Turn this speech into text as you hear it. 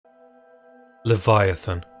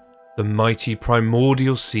Leviathan, the mighty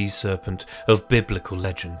primordial sea serpent of biblical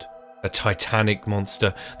legend, a titanic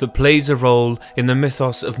monster that plays a role in the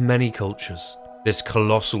mythos of many cultures. This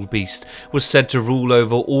colossal beast was said to rule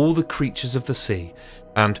over all the creatures of the sea,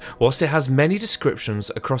 and whilst it has many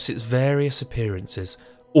descriptions across its various appearances,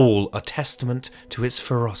 all are testament to its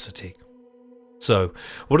ferocity. So,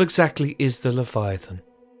 what exactly is the Leviathan?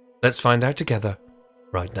 Let's find out together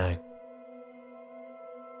right now.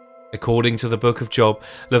 According to the Book of Job,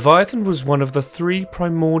 Leviathan was one of the three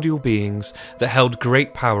primordial beings that held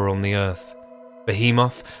great power on the earth.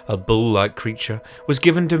 Behemoth, a bull-like creature, was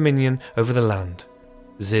given dominion over the land.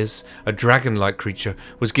 Ziz, a dragon-like creature,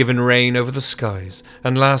 was given reign over the skies.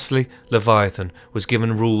 And lastly, Leviathan was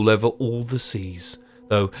given rule over all the seas,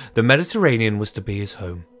 though the Mediterranean was to be his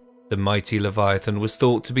home. The mighty Leviathan was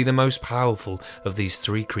thought to be the most powerful of these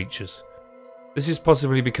three creatures. This is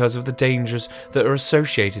possibly because of the dangers that are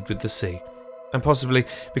associated with the sea, and possibly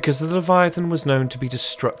because the Leviathan was known to be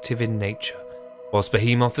destructive in nature, whilst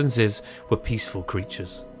Behemoth and Ziz were peaceful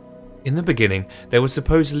creatures. In the beginning, there were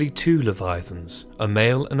supposedly two Leviathans, a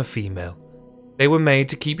male and a female. They were made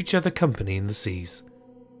to keep each other company in the seas.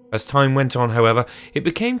 As time went on, however, it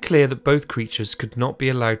became clear that both creatures could not be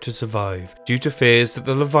allowed to survive due to fears that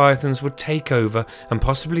the Leviathans would take over and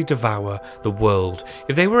possibly devour the world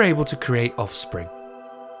if they were able to create offspring.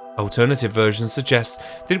 Alternative versions suggest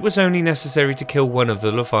that it was only necessary to kill one of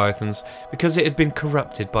the Leviathans because it had been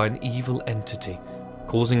corrupted by an evil entity,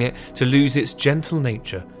 causing it to lose its gentle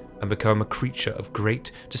nature and become a creature of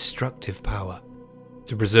great destructive power.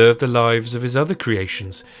 To preserve the lives of his other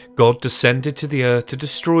creations, God descended to the earth to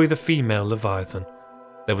destroy the female Leviathan.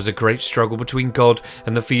 There was a great struggle between God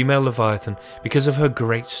and the female Leviathan because of her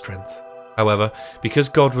great strength. However, because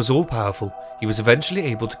God was all-powerful, he was eventually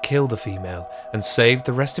able to kill the female and save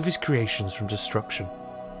the rest of his creations from destruction.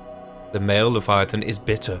 The male Leviathan is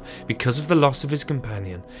bitter because of the loss of his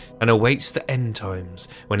companion and awaits the end times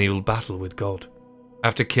when he will battle with God.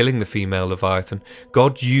 After killing the female Leviathan,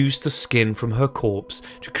 God used the skin from her corpse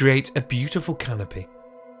to create a beautiful canopy.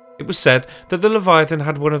 It was said that the Leviathan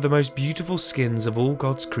had one of the most beautiful skins of all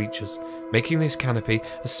God's creatures, making this canopy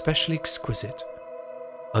especially exquisite.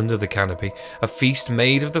 Under the canopy, a feast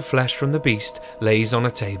made of the flesh from the beast lays on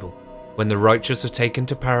a table. When the righteous are taken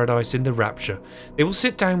to paradise in the rapture, they will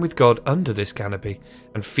sit down with God under this canopy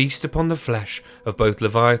and feast upon the flesh of both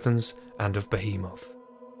Leviathans and of Behemoth.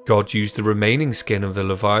 God used the remaining skin of the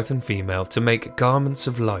Leviathan female to make garments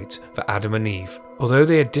of light for Adam and Eve. Although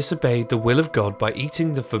they had disobeyed the will of God by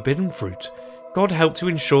eating the forbidden fruit, God helped to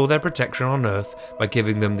ensure their protection on earth by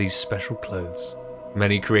giving them these special clothes.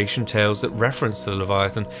 Many creation tales that reference the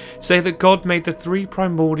Leviathan say that God made the three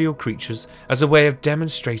primordial creatures as a way of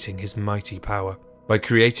demonstrating his mighty power. By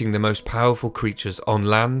creating the most powerful creatures on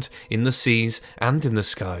land, in the seas, and in the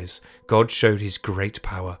skies, God showed his great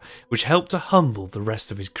power, which helped to humble the rest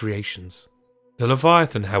of his creations. The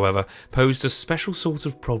Leviathan, however, posed a special sort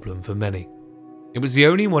of problem for many. It was the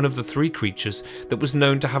only one of the three creatures that was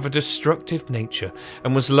known to have a destructive nature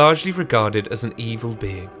and was largely regarded as an evil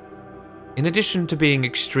being. In addition to being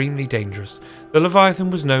extremely dangerous, the Leviathan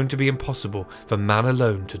was known to be impossible for man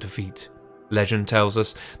alone to defeat. Legend tells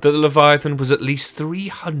us that the Leviathan was at least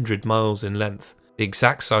 300 miles in length. The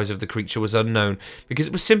exact size of the creature was unknown because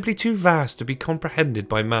it was simply too vast to be comprehended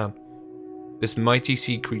by man. This mighty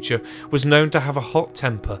sea creature was known to have a hot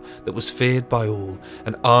temper that was feared by all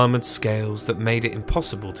and armoured scales that made it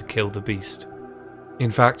impossible to kill the beast.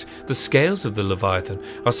 In fact, the scales of the Leviathan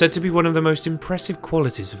are said to be one of the most impressive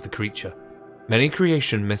qualities of the creature. Many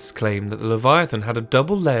creation myths claim that the Leviathan had a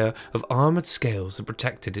double layer of armoured scales that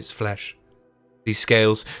protected its flesh. These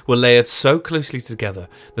scales were layered so closely together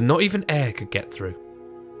that not even air could get through.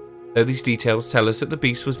 Though these details tell us that the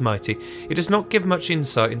beast was mighty, it does not give much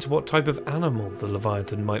insight into what type of animal the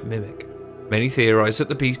Leviathan might mimic. Many theorise that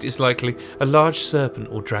the beast is likely a large serpent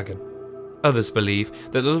or dragon. Others believe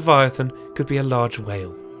that the Leviathan could be a large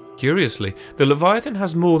whale. Curiously, the Leviathan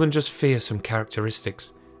has more than just fearsome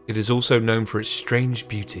characteristics. It is also known for its strange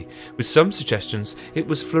beauty, with some suggestions it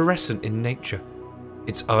was fluorescent in nature.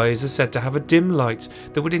 Its eyes are said to have a dim light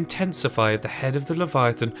that would intensify if the head of the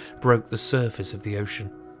Leviathan broke the surface of the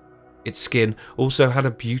ocean. Its skin also had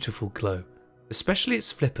a beautiful glow, especially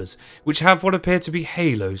its flippers, which have what appear to be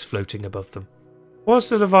halos floating above them. Whilst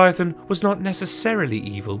the Leviathan was not necessarily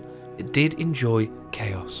evil, it did enjoy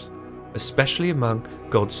chaos, especially among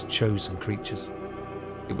God's chosen creatures.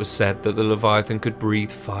 It was said that the Leviathan could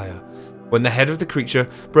breathe fire. When the head of the creature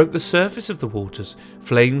broke the surface of the waters,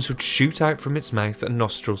 flames would shoot out from its mouth and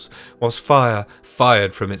nostrils, whilst fire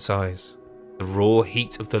fired from its eyes. The raw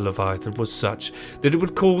heat of the Leviathan was such that it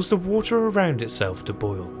would cause the water around itself to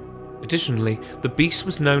boil. Additionally, the beast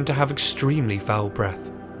was known to have extremely foul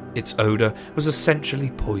breath. Its odour was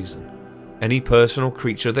essentially poison. Any person or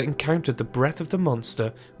creature that encountered the breath of the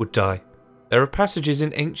monster would die. There are passages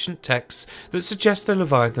in ancient texts that suggest the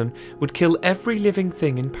Leviathan would kill every living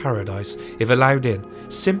thing in paradise if allowed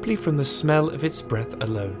in, simply from the smell of its breath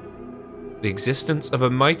alone. The existence of a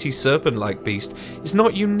mighty serpent-like beast is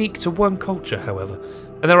not unique to one culture, however,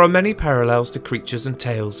 and there are many parallels to creatures and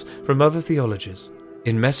tales from other theologies.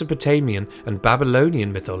 In Mesopotamian and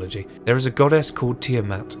Babylonian mythology, there is a goddess called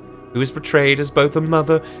Tiamat, who is portrayed as both a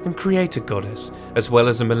mother and creator goddess, as well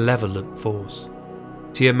as a malevolent force.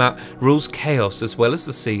 Tiamat rules chaos as well as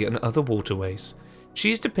the sea and other waterways.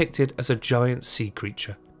 She is depicted as a giant sea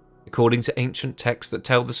creature. According to ancient texts that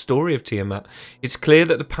tell the story of Tiamat, it's clear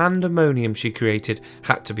that the pandemonium she created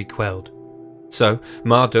had to be quelled. So,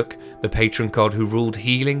 Marduk, the patron god who ruled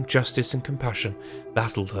healing, justice and compassion,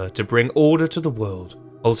 battled her to bring order to the world.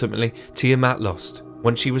 Ultimately, Tiamat lost.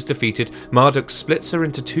 Once she was defeated, Marduk splits her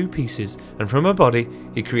into two pieces, and from her body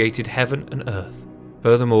he created heaven and earth.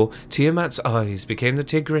 Furthermore, Tiamat's eyes became the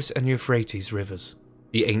Tigris and Euphrates rivers.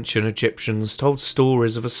 The ancient Egyptians told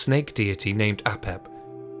stories of a snake deity named Apep.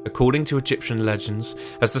 According to Egyptian legends,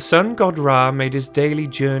 as the sun god Ra made his daily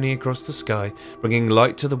journey across the sky, bringing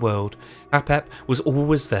light to the world, Apep was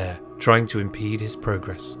always there, trying to impede his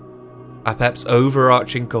progress. Apep's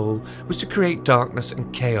overarching goal was to create darkness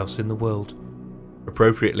and chaos in the world.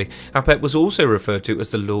 Appropriately, Apep was also referred to as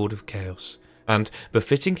the Lord of Chaos, and,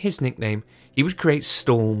 befitting his nickname, he would create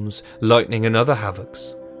storms, lightning and other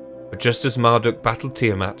havocs. But just as Marduk battled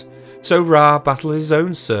Tiamat, so Ra battled his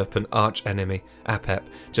own serpent arch-enemy, Apep,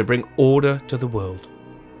 to bring order to the world.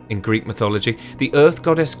 In Greek mythology, the earth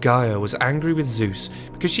goddess Gaia was angry with Zeus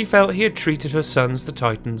because she felt he had treated her sons, the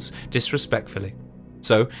Titans, disrespectfully.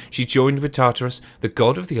 So she joined with Tartarus, the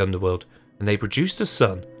god of the underworld, and they produced a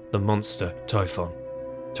son, the monster Typhon.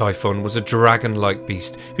 Typhon was a dragon-like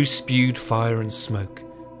beast who spewed fire and smoke.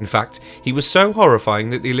 In fact, he was so horrifying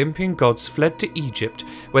that the Olympian gods fled to Egypt,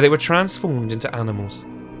 where they were transformed into animals.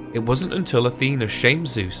 It wasn't until Athena shamed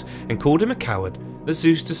Zeus and called him a coward that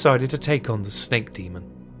Zeus decided to take on the snake demon.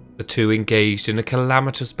 The two engaged in a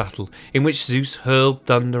calamitous battle in which Zeus hurled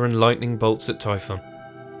thunder and lightning bolts at Typhon.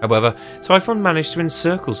 However, Typhon managed to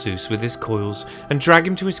encircle Zeus with his coils and drag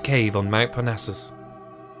him to his cave on Mount Parnassus.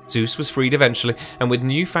 Zeus was freed eventually, and with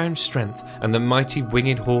newfound strength and the mighty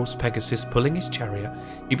winged horse Pegasus pulling his chariot,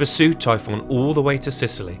 he pursued Typhon all the way to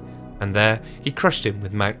Sicily, and there he crushed him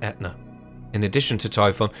with Mount Etna. In addition to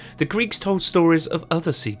Typhon, the Greeks told stories of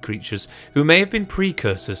other sea creatures who may have been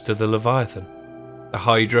precursors to the Leviathan. The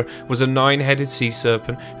Hydra was a 9-headed sea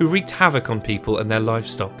serpent who wreaked havoc on people and their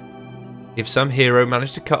livestock. If some hero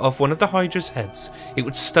managed to cut off one of the Hydra's heads, it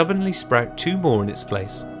would stubbornly sprout 2 more in its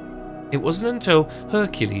place. It wasn't until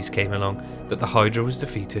Hercules came along that the Hydra was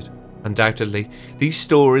defeated. Undoubtedly, these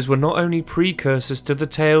stories were not only precursors to the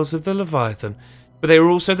tales of the Leviathan, but they were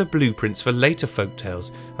also the blueprints for later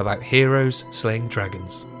folktales about heroes slaying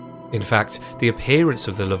dragons. In fact, the appearance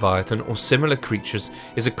of the Leviathan or similar creatures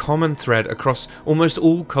is a common thread across almost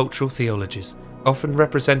all cultural theologies, often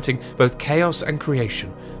representing both chaos and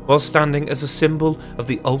creation, while standing as a symbol of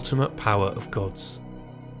the ultimate power of gods.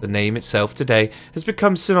 The name itself today has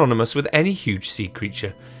become synonymous with any huge sea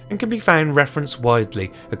creature and can be found referenced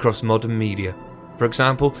widely across modern media, for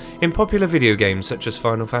example in popular video games such as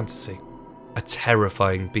Final Fantasy. A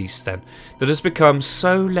terrifying beast then, that has become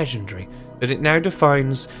so legendary that it now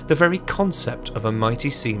defines the very concept of a mighty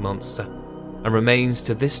sea monster, and remains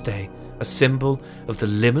to this day a symbol of the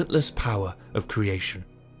limitless power of creation.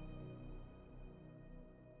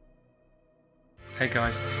 Hey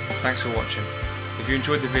guys, thanks for watching. If you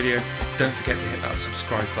enjoyed the video, don't forget to hit that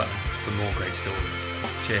subscribe button for more great stories.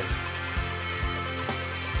 Cheers.